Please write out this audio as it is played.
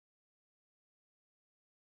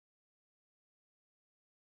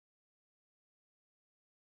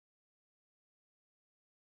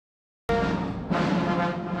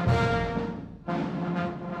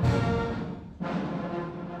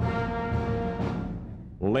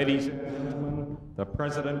Ladies and gentlemen, the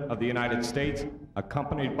President of the United States,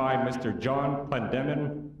 accompanied by Mr. John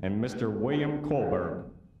Clendenin and Mr. William Kohlberg.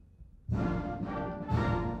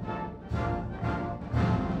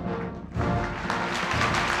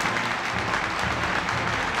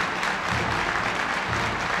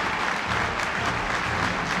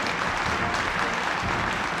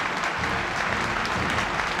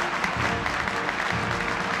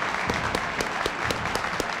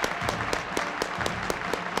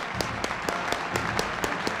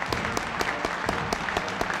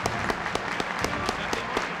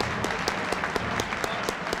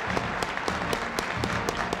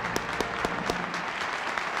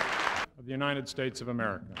 United States of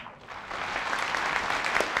America.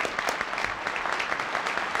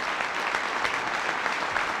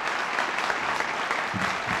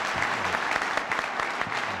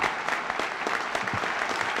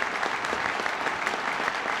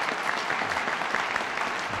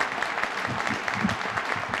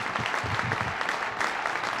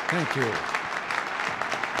 Thank you.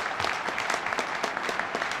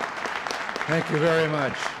 Thank you very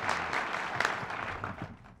much.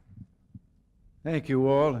 Thank you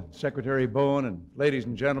all, Secretary Bowen, and ladies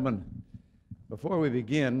and gentlemen. Before we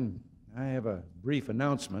begin, I have a brief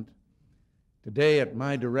announcement. Today, at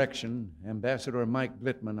my direction, Ambassador Mike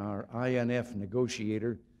Blitman, our INF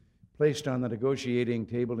negotiator, placed on the negotiating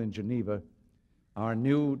table in Geneva our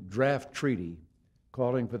new draft treaty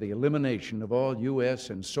calling for the elimination of all U.S.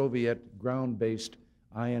 and Soviet ground-based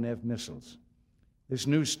INF missiles. This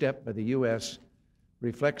new step by the U.S.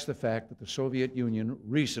 reflects the fact that the Soviet Union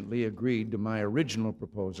recently agreed to my original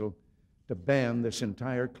proposal to ban this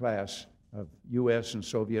entire class of U.S. and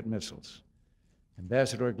Soviet missiles.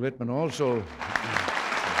 Ambassador Blitman also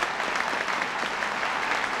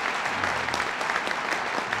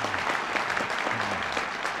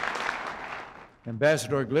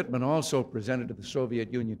Ambassador Blitman also presented to the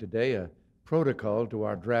Soviet Union today a protocol to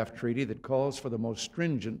our draft treaty that calls for the most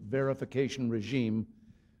stringent verification regime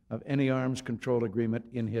of any arms control agreement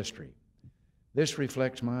in history. This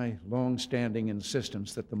reflects my long-standing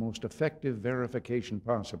insistence that the most effective verification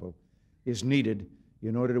possible is needed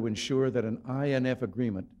in order to ensure that an INF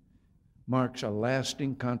agreement marks a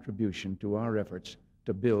lasting contribution to our efforts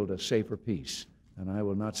to build a safer peace, and I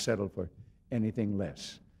will not settle for anything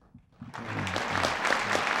less.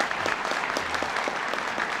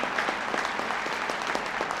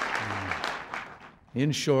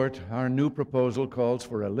 In short, our new proposal calls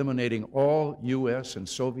for eliminating all U.S. and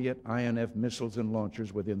Soviet INF missiles and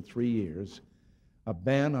launchers within 3 years, a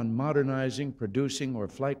ban on modernizing, producing, or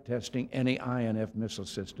flight testing any INF missile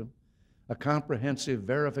system, a comprehensive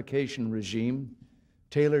verification regime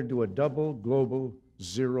tailored to a double global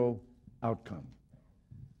zero outcome.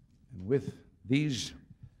 And with these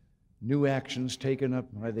new actions taken up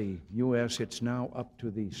by the U.S., it's now up to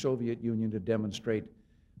the Soviet Union to demonstrate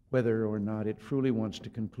whether or not it truly wants to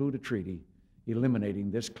conclude a treaty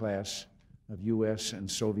eliminating this class of U.S.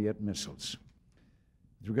 and Soviet missiles.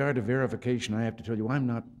 With regard to verification, I have to tell you, I'm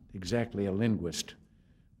not exactly a linguist,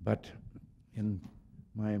 but in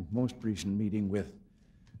my most recent meeting with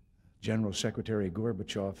General Secretary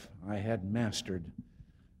Gorbachev, I had mastered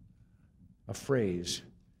a phrase,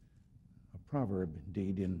 a proverb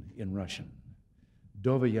indeed in Russian,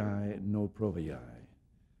 Dovyai no provyai.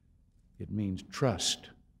 It means trust,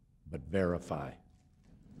 but verify.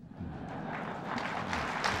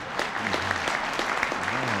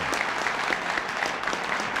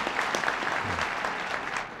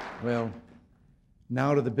 Well,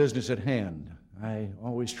 now to the business at hand. I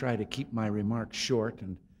always try to keep my remarks short,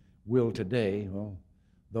 and will today,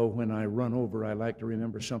 although when I run over, I like to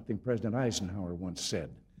remember something President Eisenhower once said.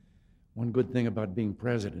 One good thing about being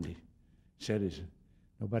president, he said, is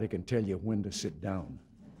nobody can tell you when to sit down.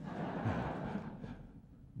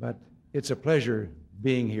 But it's a pleasure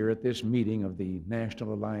being here at this meeting of the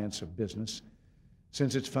National Alliance of Business.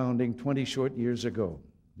 Since its founding 20 short years ago,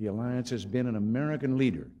 the Alliance has been an American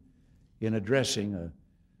leader in addressing a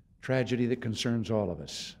tragedy that concerns all of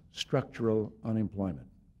us, structural unemployment.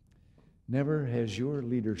 Never has your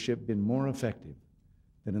leadership been more effective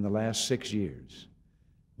than in the last 6 years.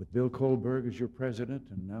 With Bill Kohlberg as your president,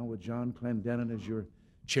 and now with John Clendenin as your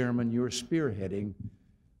chairman, you're spearheading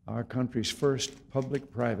our country's first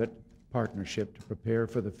public-private partnership to prepare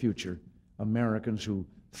for the future Americans who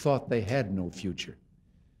thought they had no future,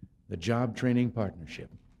 the Job Training Partnership.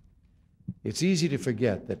 It's easy to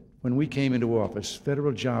forget that when we came into office,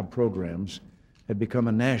 federal job programs had become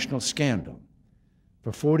a national scandal.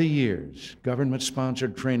 For 40 years,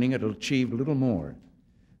 government-sponsored training had achieved little more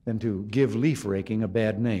than to give leaf raking a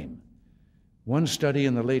bad name. One study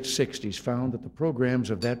in the late 60s found that the programs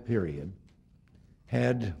of that period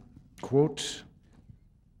had, quote,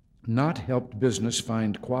 not helped business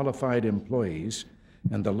find qualified employees,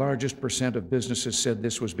 and the largest percent of businesses said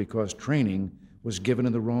this was because training was given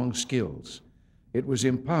in the wrong skills. It was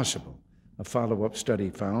impossible, a follow-up study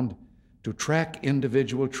found, to track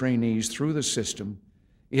individual trainees through the system.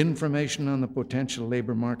 Information on the potential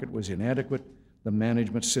labor market was inadequate. The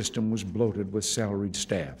management system was bloated with salaried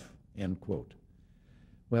staff, end quote.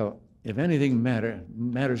 Well, if anything,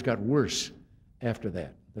 matters got worse after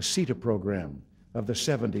that. The CETA program of the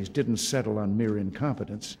 70s didn't settle on mere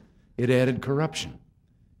incompetence. It added corruption.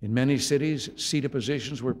 In many cities, CETA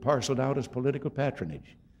positions were parceled out as political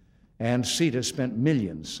patronage. And CETA spent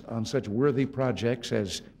millions on such worthy projects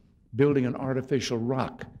as building an artificial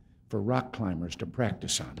rock for rock climbers to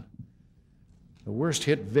practice on. The worst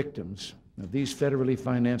hit victims of these federally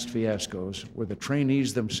financed fiascos were the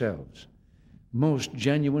trainees themselves. Most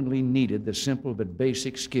genuinely needed the simple but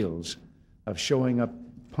basic skills of showing up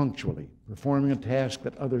punctually, performing a task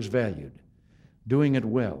that others valued, doing it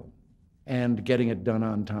well, and getting it done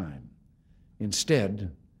on time.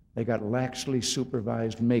 Instead, they got laxly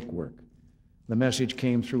supervised make work. The message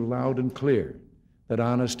came through loud and clear that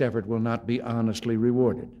honest effort will not be honestly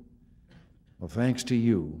rewarded. Well, thanks to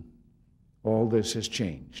you, all this has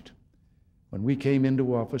changed. When we came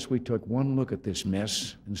into office, we took one look at this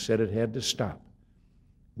mess and said it had to stop.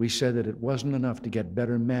 We said that it wasn't enough to get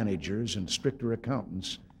better managers and stricter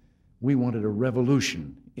accountants. We wanted a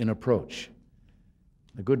revolution in approach.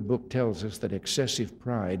 The good book tells us that excessive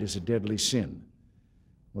pride is a deadly sin.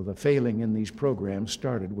 Well, the failing in these programs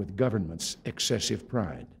started with government's excessive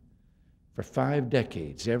pride. For 5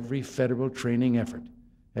 decades, every federal training effort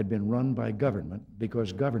had been run by government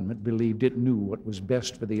because government believed it knew what was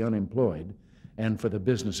best for the unemployed and for the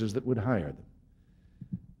businesses that would hire them.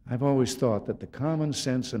 I've always thought that the common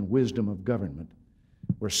sense and wisdom of government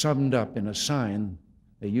were summed up in a sign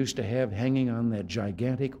they used to have hanging on that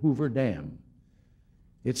gigantic Hoover Dam.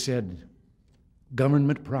 It said,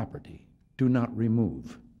 "Government property, do not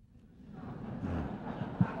remove."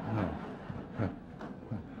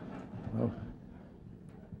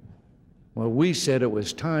 Well, we said it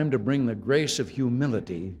was time to bring the grace of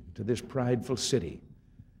humility to this prideful city.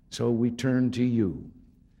 So we turned to you.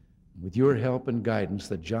 With your help and guidance,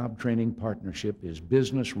 the Job Training Partnership is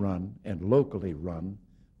business-run and locally run,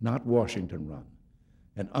 not Washington-run.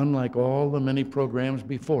 And unlike all the many programs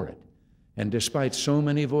before it, and despite so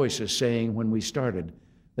many voices saying when we started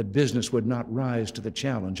that business would not rise to the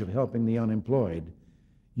challenge of helping the unemployed,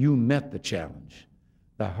 you met the challenge.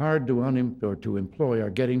 The hard to employ are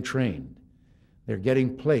getting trained. They're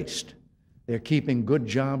getting placed. They're keeping good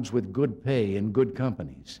jobs with good pay in good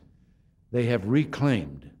companies. They have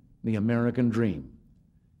reclaimed the American dream,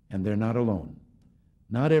 and they're not alone.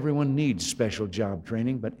 Not everyone needs special job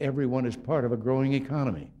training, but everyone is part of a growing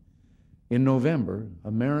economy. In November,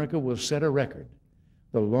 America will set a record,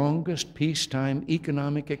 the longest peacetime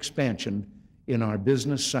economic expansion in our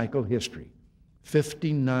business cycle history.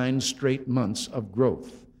 59 straight months of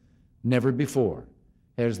growth. Never before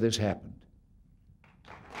has this happened.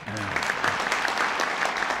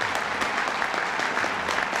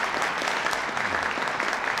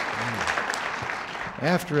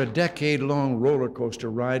 After a decade-long roller coaster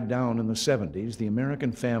ride down in the 70s, the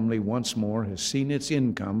American family once more has seen its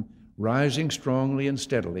income rising strongly and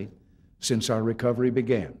steadily since our recovery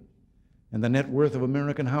began. And the net worth of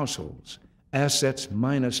American households, assets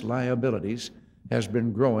minus liabilities, has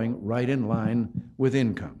been growing right in line with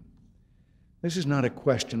income. This is not a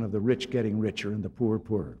question of the rich getting richer and the poor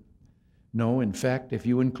poorer. No, in fact, if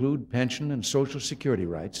you include pension and Social Security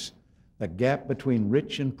rights, the gap between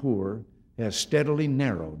rich and poor has steadily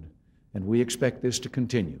narrowed, and we expect this to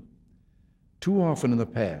continue. Too often in the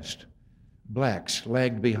past, blacks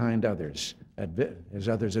lagged behind others as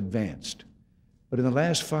others advanced. But in the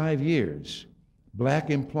last 5 years, black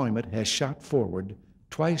employment has shot forward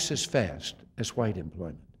twice as fast as white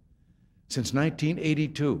employment. Since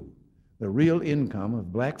 1982, the real income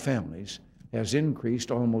of black families has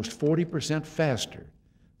increased almost 40% faster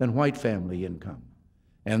than white family income,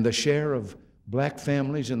 and the share of black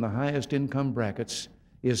families in the highest income brackets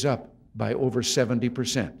is up by over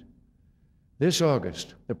 70%. This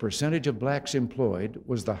August, the percentage of blacks employed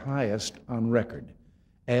was the highest on record,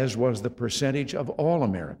 as was the percentage of all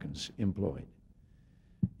Americans employed.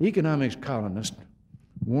 Economics columnist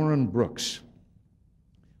Warren Brooks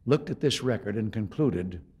looked at this record and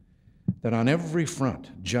concluded that on every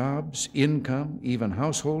front, jobs, income, even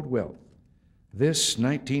household wealth, this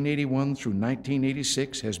 1981 through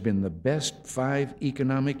 1986 has been the best 5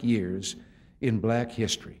 economic years in black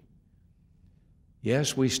history.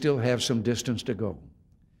 Yes, we still have some distance to go,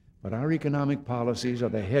 but our economic policies are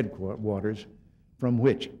the headwaters from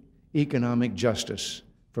which economic justice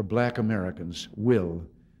for Black Americans will,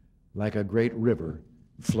 like a great river,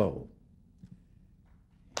 flow.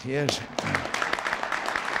 Yes.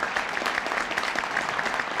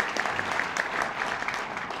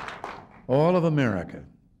 All of America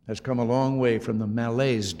has come a long way from the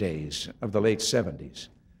malaise days of the late 70s.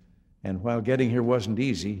 And while getting here wasn't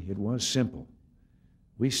easy, it was simple.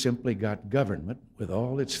 We simply got government, with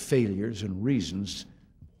all its failures and reasons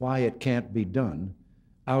why it can't be done,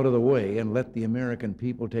 out of the way and let the American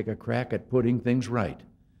people take a crack at putting things right.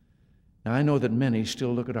 Now, I know that many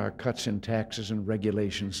still look at our cuts in taxes and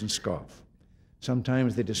regulations and scoff.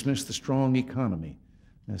 Sometimes they dismiss the strong economy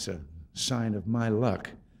as a sign of my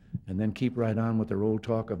luck, and then keep right on with their old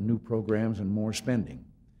talk of new programs and more spending.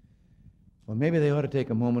 Well, maybe they ought to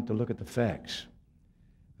take a moment to look at the facts.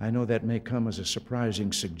 I know that may come as a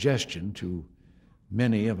surprising suggestion to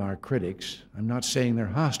many of our critics. I'm not saying they're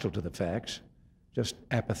hostile to the facts, just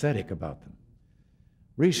apathetic about them.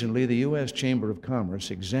 Recently, the U.S. Chamber of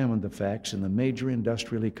Commerce examined the facts in the major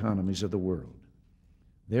industrial economies of the world.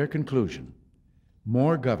 Their conclusion: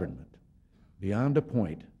 more government, beyond a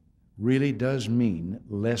point, really does mean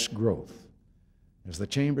less growth. As the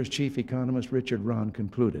Chamber's chief economist, Richard Ronald,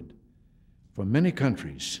 concluded, for many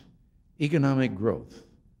countries, economic growth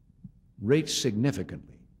rates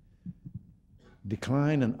significantly.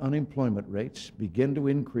 Decline in unemployment rates begin to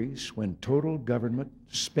increase when total government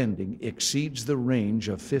spending exceeds the range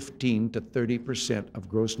of 15 to 30% of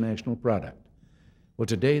gross national product. Well,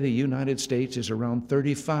 today the United States is around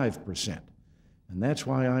 35%. And that's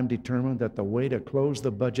why I'm determined that the way to close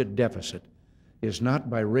the budget deficit is not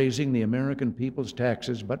by raising the American people's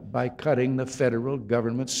taxes, but by cutting the federal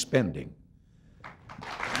government's spending.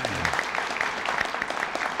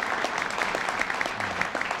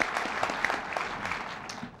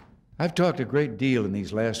 I've talked a great deal in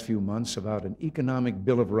these last few months about an economic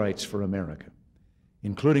Bill of Rights for America,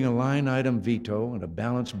 including a line item veto and a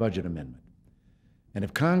balanced budget amendment. And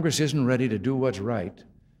if Congress isn't ready to do what's right,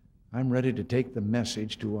 I'm ready to take the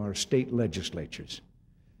message to our state legislatures.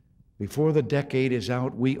 Before the decade is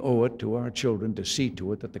out, we owe it to our children to see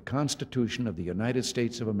to it that the Constitution of the United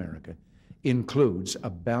States of America includes a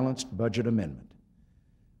balanced budget amendment.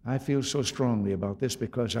 I feel so strongly about this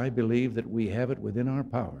because I believe that we have it within our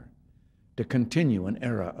power to continue an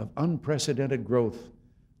era of unprecedented growth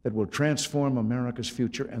that will transform America's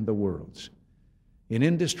future and the world's. In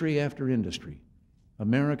industry after industry,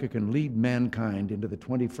 America can lead mankind into the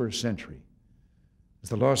 21st century. As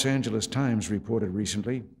the Los Angeles Times reported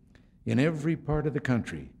recently, in every part of the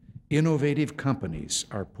country, innovative companies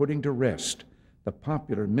are putting to rest the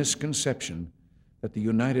popular misconception that the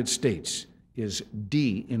United States is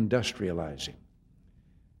de-industrializing.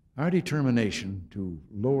 Our determination to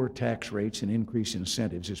lower tax rates and increase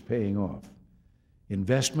incentives is paying off.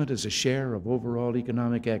 Investment as a share of overall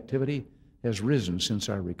economic activity has risen since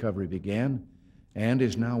our recovery began and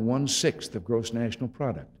is now 1/6 of gross national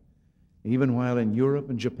product, even while in Europe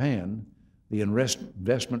and Japan, the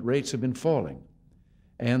investment rates have been falling.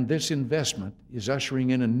 And this investment is ushering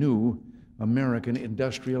in a new American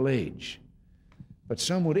industrial age. But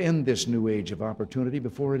some would end this new age of opportunity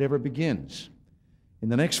before it ever begins. In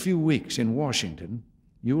the next few weeks in Washington,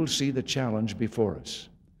 you will see the challenge before us.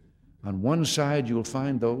 On one side, you'll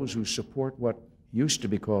find those who support what used to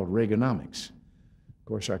be called Reaganomics. Of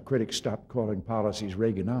course, our critics stopped calling policies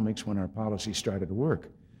Reaganomics when our policies started to work.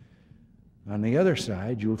 On the other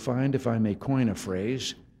side, you'll find, if I may coin a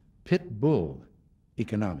phrase, pit bull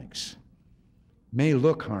economics. May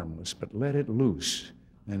look harmless, but let it loose,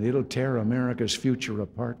 and it'll tear America's future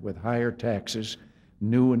apart with higher taxes,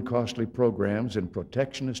 new and costly programs, and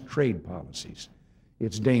protectionist trade policies.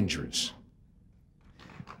 It's dangerous.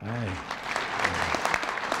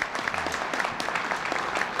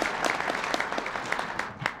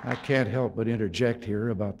 I can't help but interject here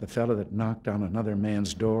about the fellow that knocked on another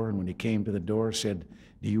man's door, and when he came to the door said,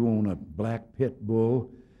 "Do you own a black pit bull?"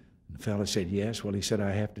 And the fellow said, "Yes." Well, he said,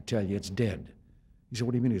 "I have to tell you, it's dead." He said,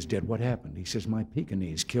 "What do you mean it's dead? What happened?" He says, "My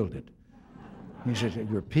Pekingese killed it." He said,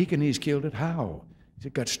 "Your Pekingese killed it? How?" He said,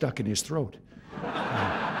 "It got stuck in his throat."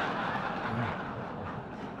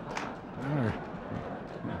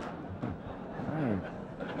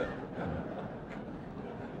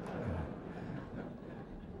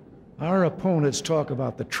 Our opponents talk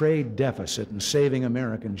about the trade deficit and saving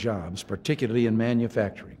American jobs, particularly in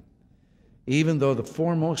manufacturing, even though the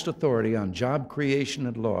foremost authority on job creation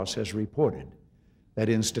and loss has reported that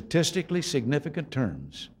in statistically significant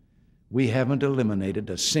terms, we haven't eliminated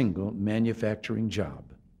a single manufacturing job.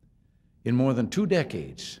 In more than 2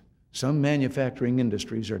 decades, some manufacturing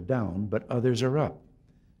industries are down, but others are up.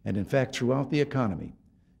 And in fact, throughout the economy,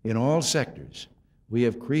 in all sectors, we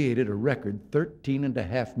have created a record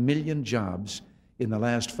 13.5 million jobs in the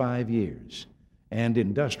last 5 years, and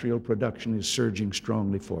industrial production is surging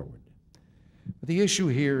strongly forward. But the issue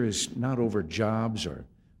here is not over jobs or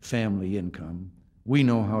family income. We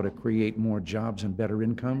know how to create more jobs and better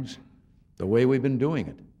incomes, the way we've been doing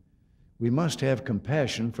it. We must have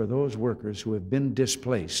compassion for those workers who have been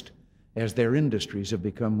displaced as their industries have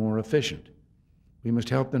become more efficient. We must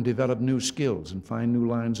help them develop new skills and find new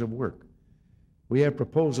lines of work. We have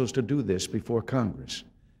proposals to do this before Congress,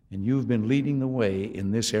 and you've been leading the way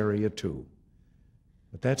in this area too.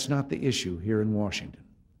 But that's not the issue here in Washington.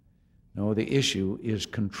 No, the issue is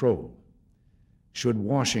control. Should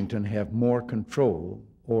Washington have more control,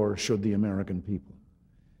 or should the American people?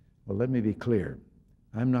 Well, let me be clear.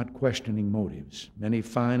 I'm not questioning motives. Many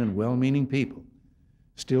fine and well-meaning people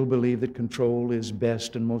still believe that control is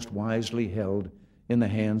best and most wisely held in the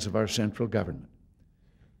hands of our central government.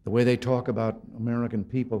 The way they talk about American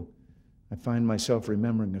people, I find myself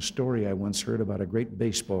remembering a story I once heard about a great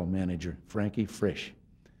baseball manager, Frankie Frisch.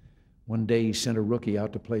 One day he sent a rookie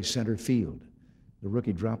out to play center field. The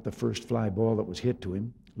rookie dropped the first fly ball that was hit to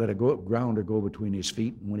him, let a grounder go between his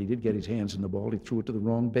feet, and when he did get his hands on the ball, he threw it to the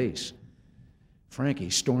wrong base. Frankie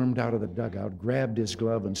stormed out of the dugout, grabbed his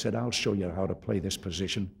glove, and said, "I'll show you how to play this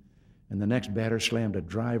position." And the next batter slammed a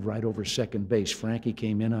drive right over second base. Frankie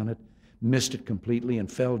came in on it, missed it completely,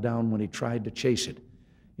 and fell down when he tried to chase it.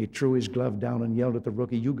 He threw his glove down and yelled at the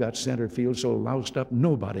rookie, "You got center field so loused up,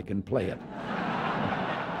 nobody can play it."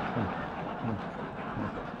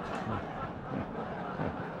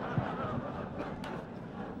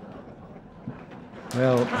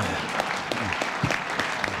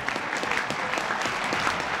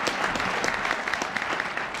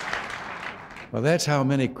 Well, that's how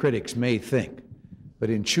many critics may think. But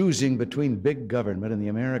in choosing between big government and the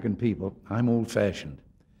American people, I'm old-fashioned.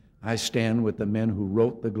 I stand with the men who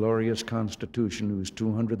wrote the glorious Constitution, whose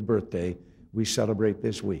 200th birthday we celebrate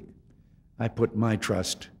this week. I put my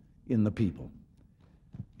trust in the people.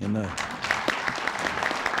 In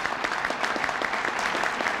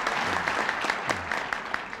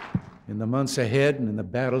the months ahead and in the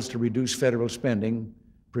battles to reduce federal spending,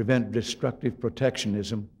 prevent destructive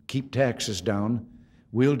protectionism, keep taxes down,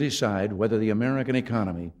 we'll decide whether the American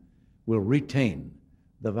economy will retain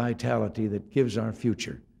the vitality that gives our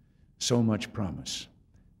future so much promise.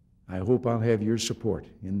 I hope I'll have your support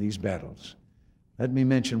in these battles. Let me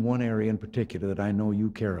mention one area in particular that I know you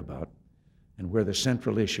care about, and where the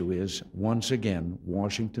central issue is, once again,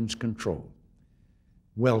 Washington's control: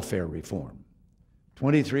 welfare reform.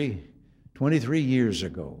 23 years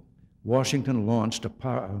ago, Washington launched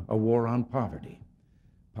a war on poverty.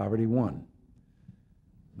 Poverty won.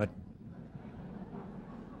 But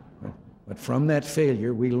from that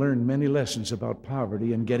failure, we learned many lessons about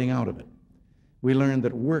poverty and getting out of it. We learned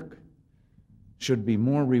that work should be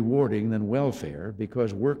more rewarding than welfare,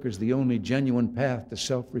 because work is the only genuine path to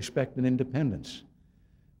self-respect and independence.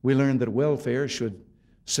 We learned that welfare should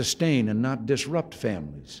sustain and not disrupt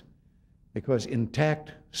families, because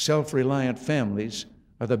intact, self-reliant families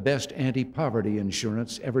are the best anti-poverty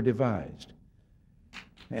insurance ever devised.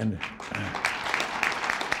 And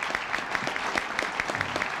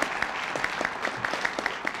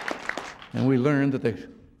we learned that the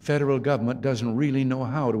federal government doesn't really know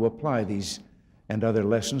how to apply these and other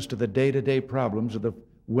lessons to the day-to-day problems of the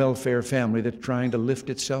welfare family that's trying to lift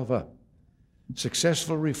itself up.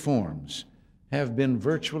 Successful reforms have been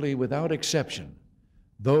virtually without exception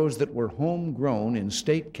those that were homegrown in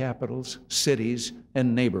state capitals, cities,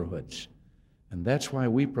 and neighborhoods. And that's why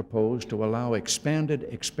we propose to allow expanded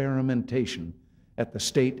experimentation at the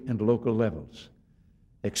state and local levels.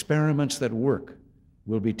 Experiments that work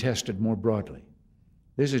will be tested more broadly.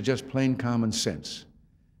 This is just plain common sense.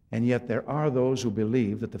 And yet there are those who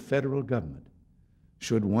believe that the federal government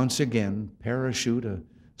should once again parachute a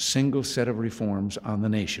single set of reforms on the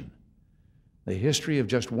nation. The history of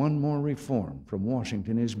just one more reform from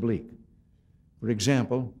Washington is bleak. For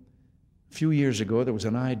example, a few years ago, there was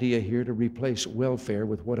an idea here to replace welfare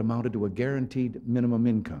with what amounted to a guaranteed minimum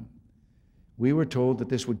income. We were told that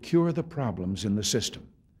this would cure the problems in the system.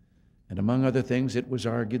 And among other things, it was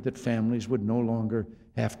argued that families would no longer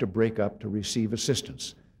have to break up to receive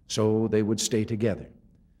assistance, so they would stay together.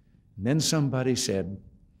 And then somebody said,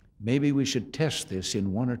 maybe we should test this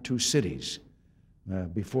in 1 or 2 cities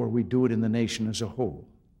before we do it in the nation as a whole.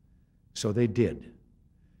 So they did.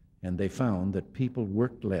 And they found that people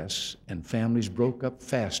worked less and families broke up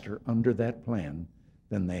faster under that plan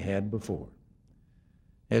than they had before.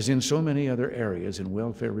 As in so many other areas in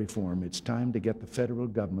welfare reform, it's time to get the federal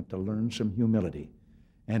government to learn some humility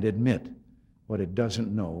and admit what it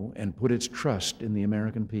doesn't know and put its trust in the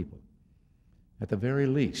American people. At the very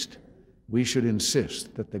least, we should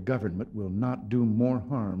insist that the government will not do more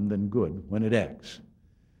harm than good when it acts.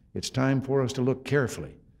 It's time for us to look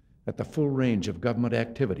carefully at the full range of government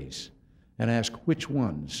activities and ask which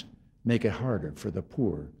ones make it harder for the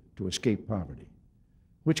poor to escape poverty,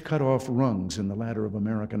 which cut off rungs in the ladder of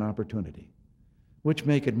American opportunity, which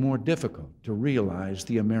make it more difficult to realize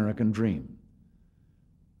the American dream.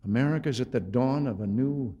 America's at the dawn of a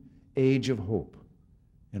new age of hope,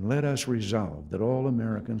 and let us resolve that all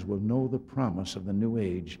Americans will know the promise of the new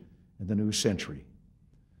age and the new century.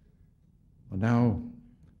 Well, now,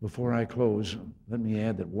 before I close, let me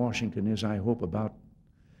add that Washington is, I hope, about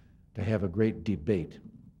to have a great debate.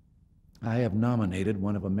 I have nominated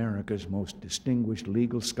one of America's most distinguished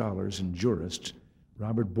legal scholars and jurists,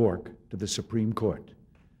 Robert Bork, to the Supreme Court.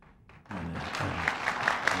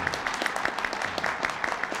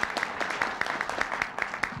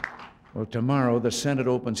 Well, tomorrow the Senate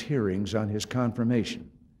opens hearings on his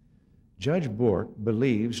confirmation. Judge Bork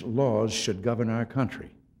believes laws should govern our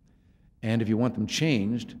country, and if you want them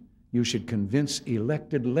changed, you should convince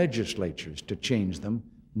elected legislatures to change them,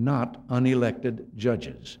 not unelected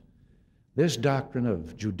judges. This doctrine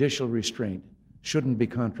of judicial restraint shouldn't be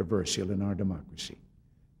controversial in our democracy,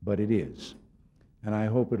 but it is, and I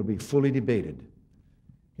hope it'll be fully debated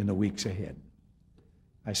in the weeks ahead.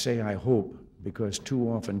 I say I hope because too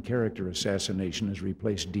often character assassination has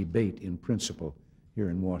replaced debate in principle here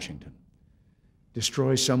in Washington.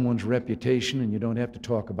 Destroy someone's reputation and you don't have to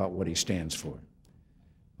talk about what he stands for.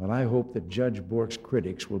 Well, I hope that Judge Bork's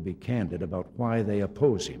critics will be candid about why they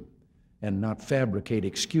oppose him and not fabricate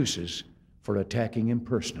excuses for attacking him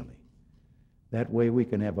personally. That way we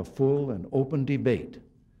can have a full and open debate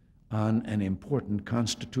on an important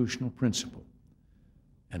constitutional principle.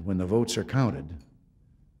 And when the votes are counted,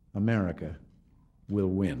 America will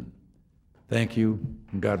win. Thank you,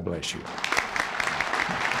 and God bless you.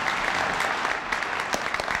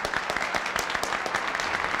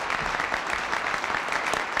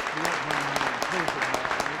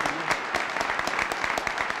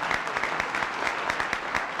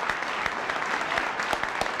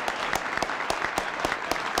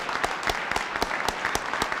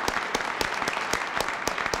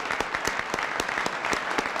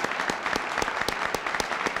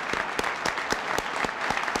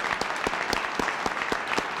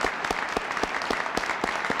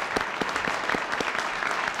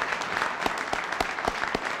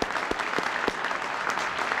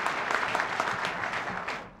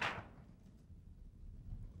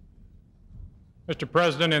 Mr.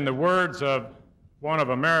 President, in the words of one of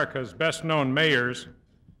America's best-known mayors,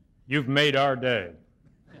 you've made our day.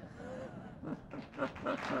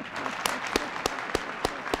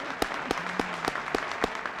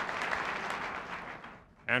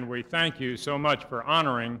 And we thank you so much for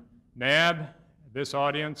honoring NAB, this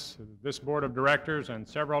audience, this board of directors, and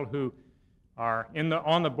several who are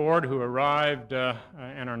on the board who arrived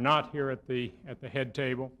and are not here at the head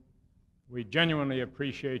table. We genuinely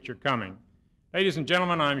appreciate your coming. Ladies and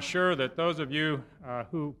gentlemen, I'm sure that those of you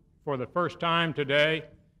who, for the first time today,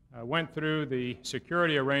 went through the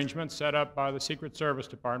security arrangements set up by the Secret Service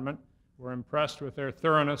Department were impressed with their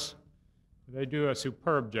thoroughness. They do a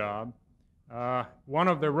superb job. One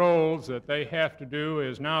of the roles that they have to do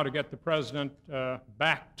is now to get the President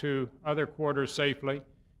back to other quarters safely.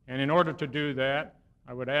 And in order to do that,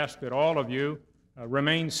 I would ask that all of you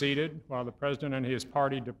remain seated while the President and his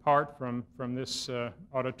party depart from this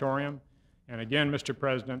auditorium. And again, Mr.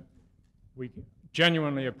 President, we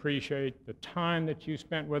genuinely appreciate the time that you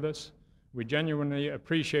spent with us. We genuinely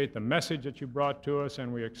appreciate the message that you brought to us,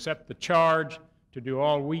 and we accept the charge to do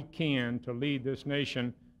all we can to lead this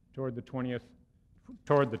nation toward the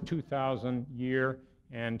 2000 year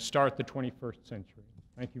and start the 21st century.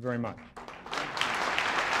 Thank you very much.